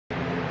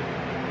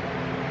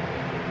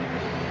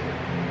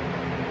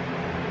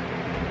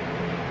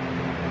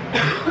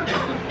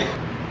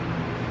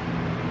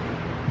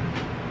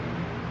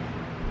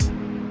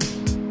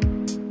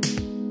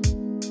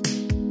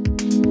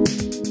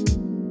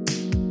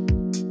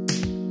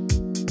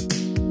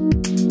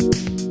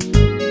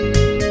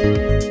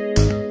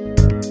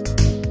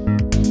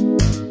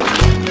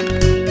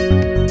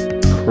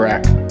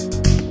Crack.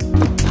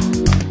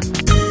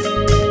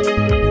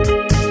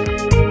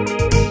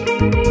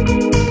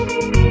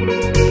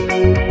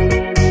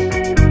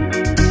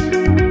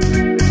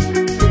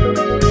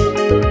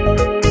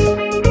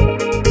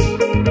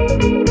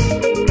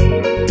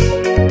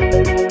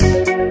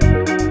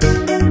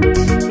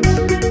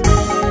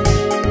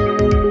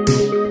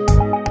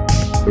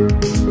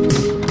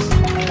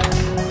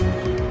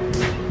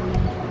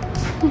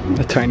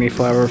 A tiny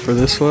flower for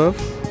this love.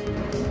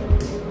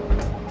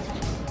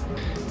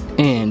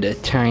 And a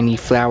tiny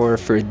flower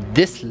for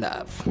this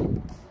love.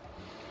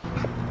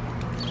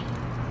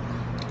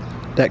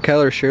 That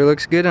color sure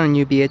looks good on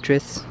you,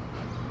 Beatrice.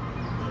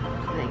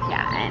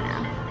 Yeah, I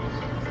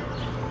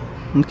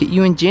know. Look at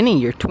you and Jenny,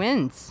 you're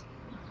twins.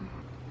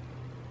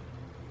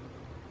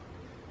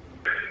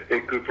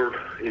 Hey Cooper,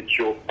 it's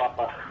your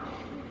papa.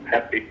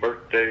 Happy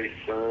birthday,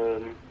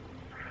 son.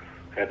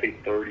 Happy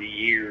 30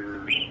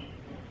 years.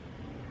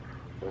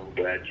 I'm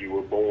glad you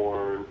were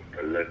born.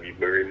 I love you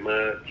very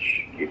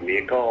much. Give me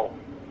a call.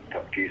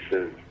 Talk to you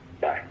soon.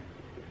 Bye.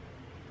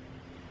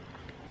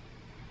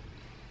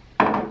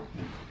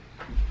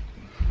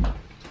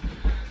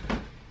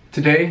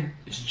 Today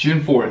is June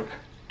 4th,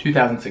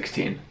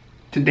 2016.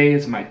 Today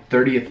is my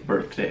 30th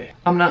birthday.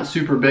 I'm not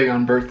super big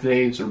on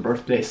birthdays or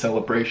birthday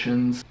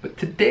celebrations, but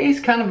today's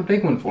kind of a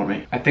big one for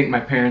me. I think my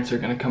parents are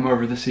gonna come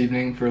over this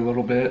evening for a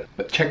little bit,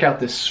 but check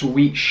out this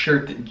sweet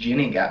shirt that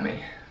Jenny got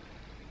me.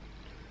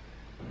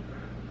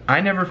 I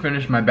never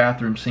finished my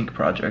bathroom sink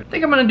project. I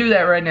think I'm gonna do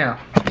that right now.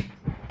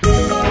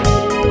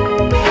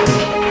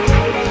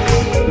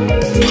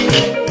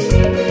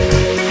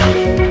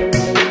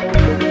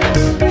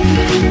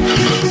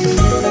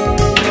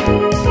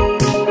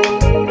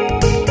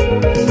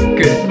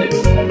 Good.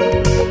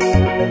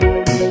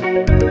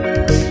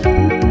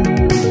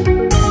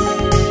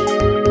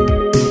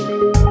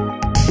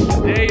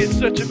 Today is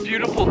such a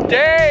beautiful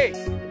day.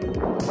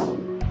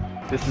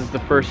 This is the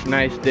first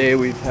nice day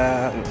we've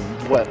had in,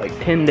 what, like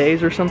 10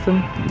 days or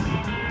something?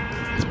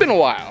 It's been a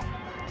while.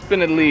 It's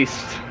been at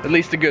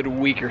least a good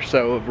week or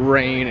so of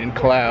rain and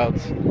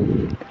clouds.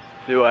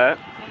 Do what?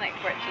 It's been like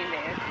 14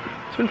 days.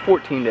 It's been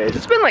 14 days.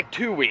 It's been like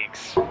 2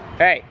 weeks.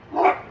 Hey,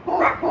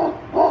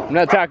 I'm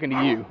not talking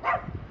to you.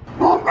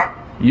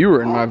 You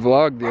were in my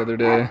vlog the other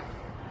day.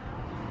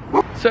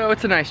 So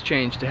it's a nice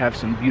change to have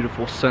some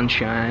beautiful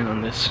sunshine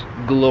on this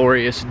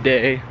glorious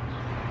day.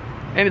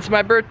 And it's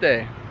my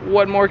birthday.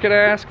 What more could I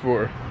ask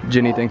for?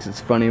 Jenny thinks it's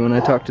funny when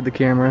I talk to the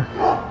camera.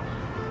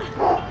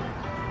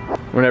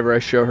 Whenever I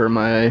show her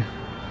my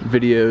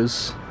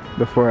videos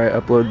before I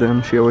upload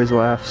them, she always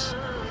laughs.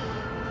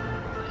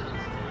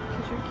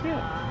 Because you're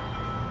cute.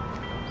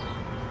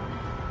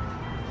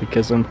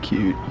 Because I'm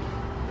cute.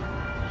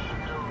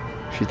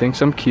 She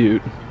thinks I'm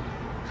cute.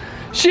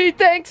 She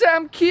thinks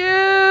I'm cute!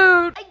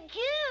 I'm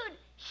cute!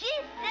 She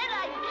said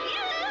I'm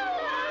cute!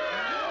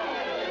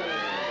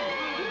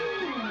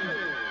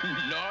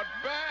 Not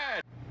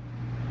bad!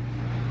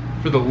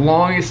 For the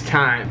longest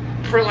time,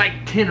 for like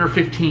 10 or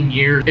 15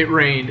 years, it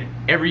rained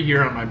every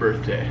year on my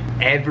birthday.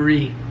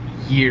 Every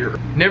year.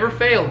 Never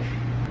failed.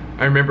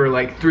 I remember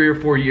like 3 or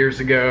 4 years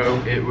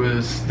ago, it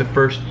was the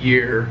first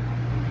year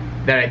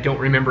that I don't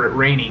remember it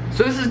raining.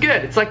 So this is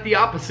good. It's like the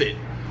opposite.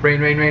 Rain,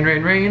 rain, rain,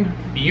 rain, rain.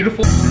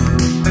 Beautiful.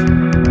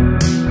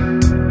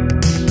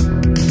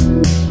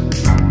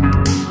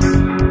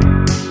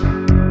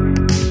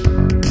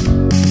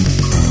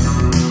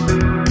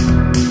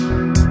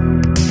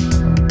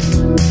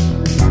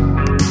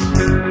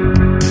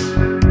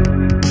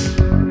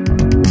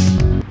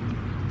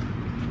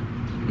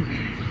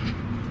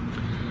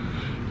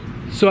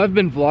 So I've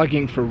been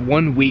vlogging for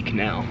 1 week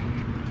now,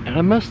 and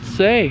I must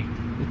say,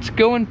 it's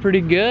going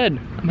pretty good.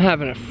 I'm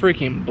having a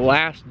freaking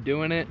blast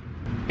doing it,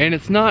 and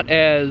it's not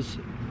as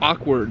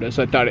awkward as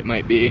I thought it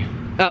might be.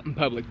 Out in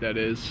public, that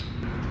is.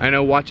 I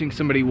know watching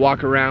somebody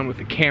walk around with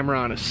a camera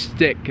on a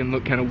stick can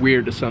look kind of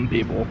weird to some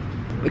people.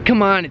 But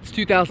come on, it's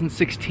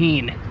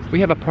 2016.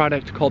 We have a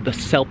product called the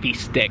selfie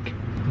stick.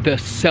 The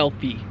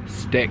selfie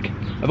stick.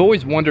 I've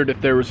always wondered if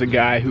there was a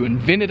guy who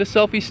invented a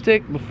selfie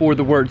stick before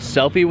the word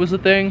selfie was a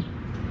thing.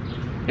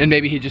 And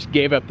maybe he just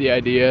gave up the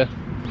idea.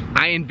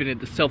 I invented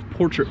the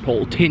self-portrait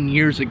pole 10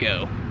 years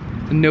ago.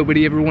 And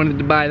nobody ever wanted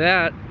to buy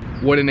that.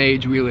 What an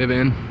age we live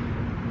in.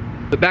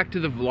 But back to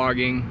the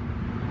vlogging.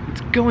 It's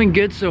going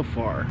good so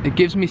far. It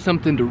gives me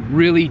something to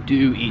really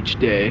do each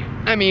day.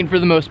 I mean, for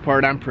the most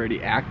part, I'm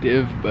pretty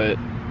active, but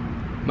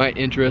my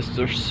interests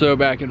are so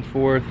back and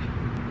forth.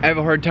 I have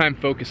a hard time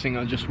focusing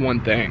on just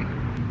one thing.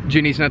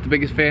 Jenny's not the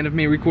biggest fan of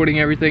me recording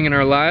everything in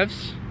our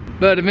lives,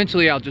 but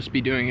eventually I'll just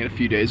be doing it a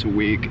few days a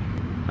week.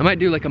 I might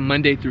do like a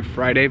Monday through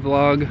Friday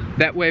vlog.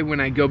 That way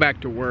when I go back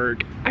to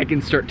work, I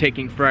can start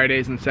taking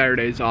Fridays and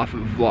Saturdays off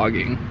of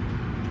vlogging.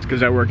 It's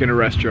because I work in a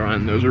restaurant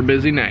and those are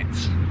busy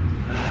nights.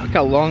 Look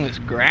how long this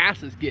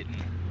grass is getting.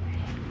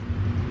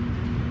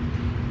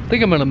 I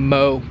think I'm gonna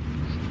mow.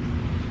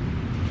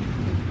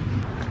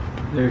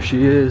 There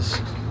she is.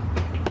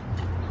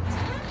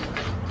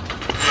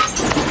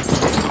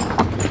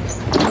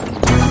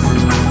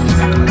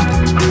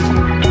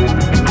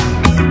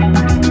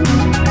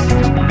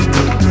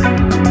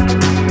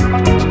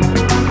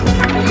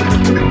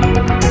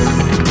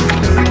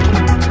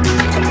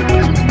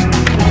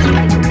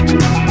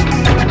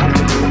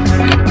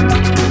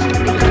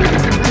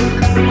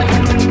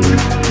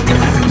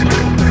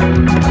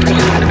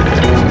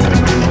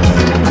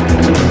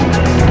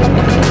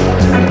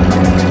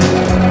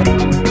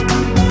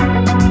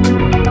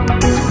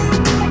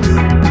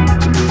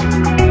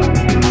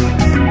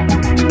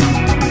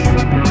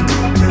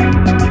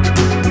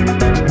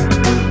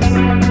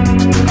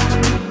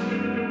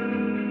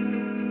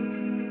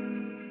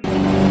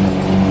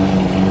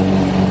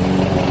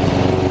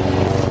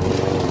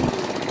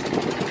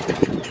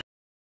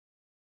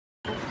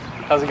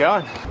 How's it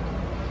going?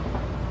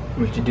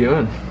 What you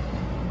doing?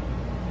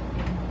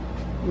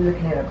 We're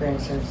looking at our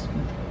grandson's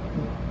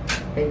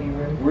baby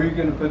room. Where are you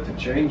going to put the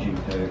changing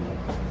table?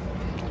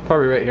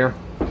 Probably right here.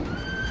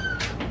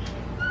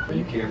 Are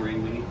you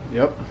cameraing me?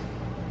 Yep.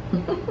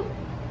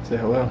 Say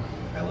hello.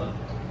 Hello.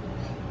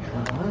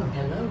 Oh,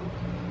 hello.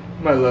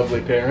 My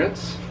lovely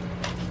parents.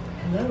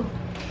 Hello.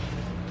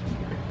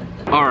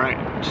 Alright,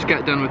 just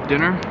got done with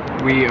dinner.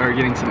 We are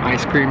getting some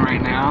ice cream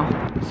right now.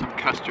 Some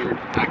custard,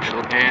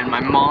 actually. And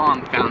my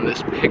mom found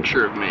this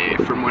picture of me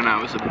from when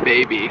I was a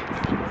baby.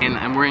 And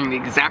I'm wearing the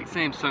exact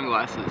same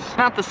sunglasses.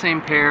 Not the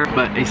same pair,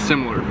 but a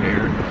similar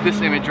pair.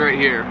 This image right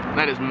here,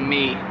 that is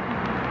me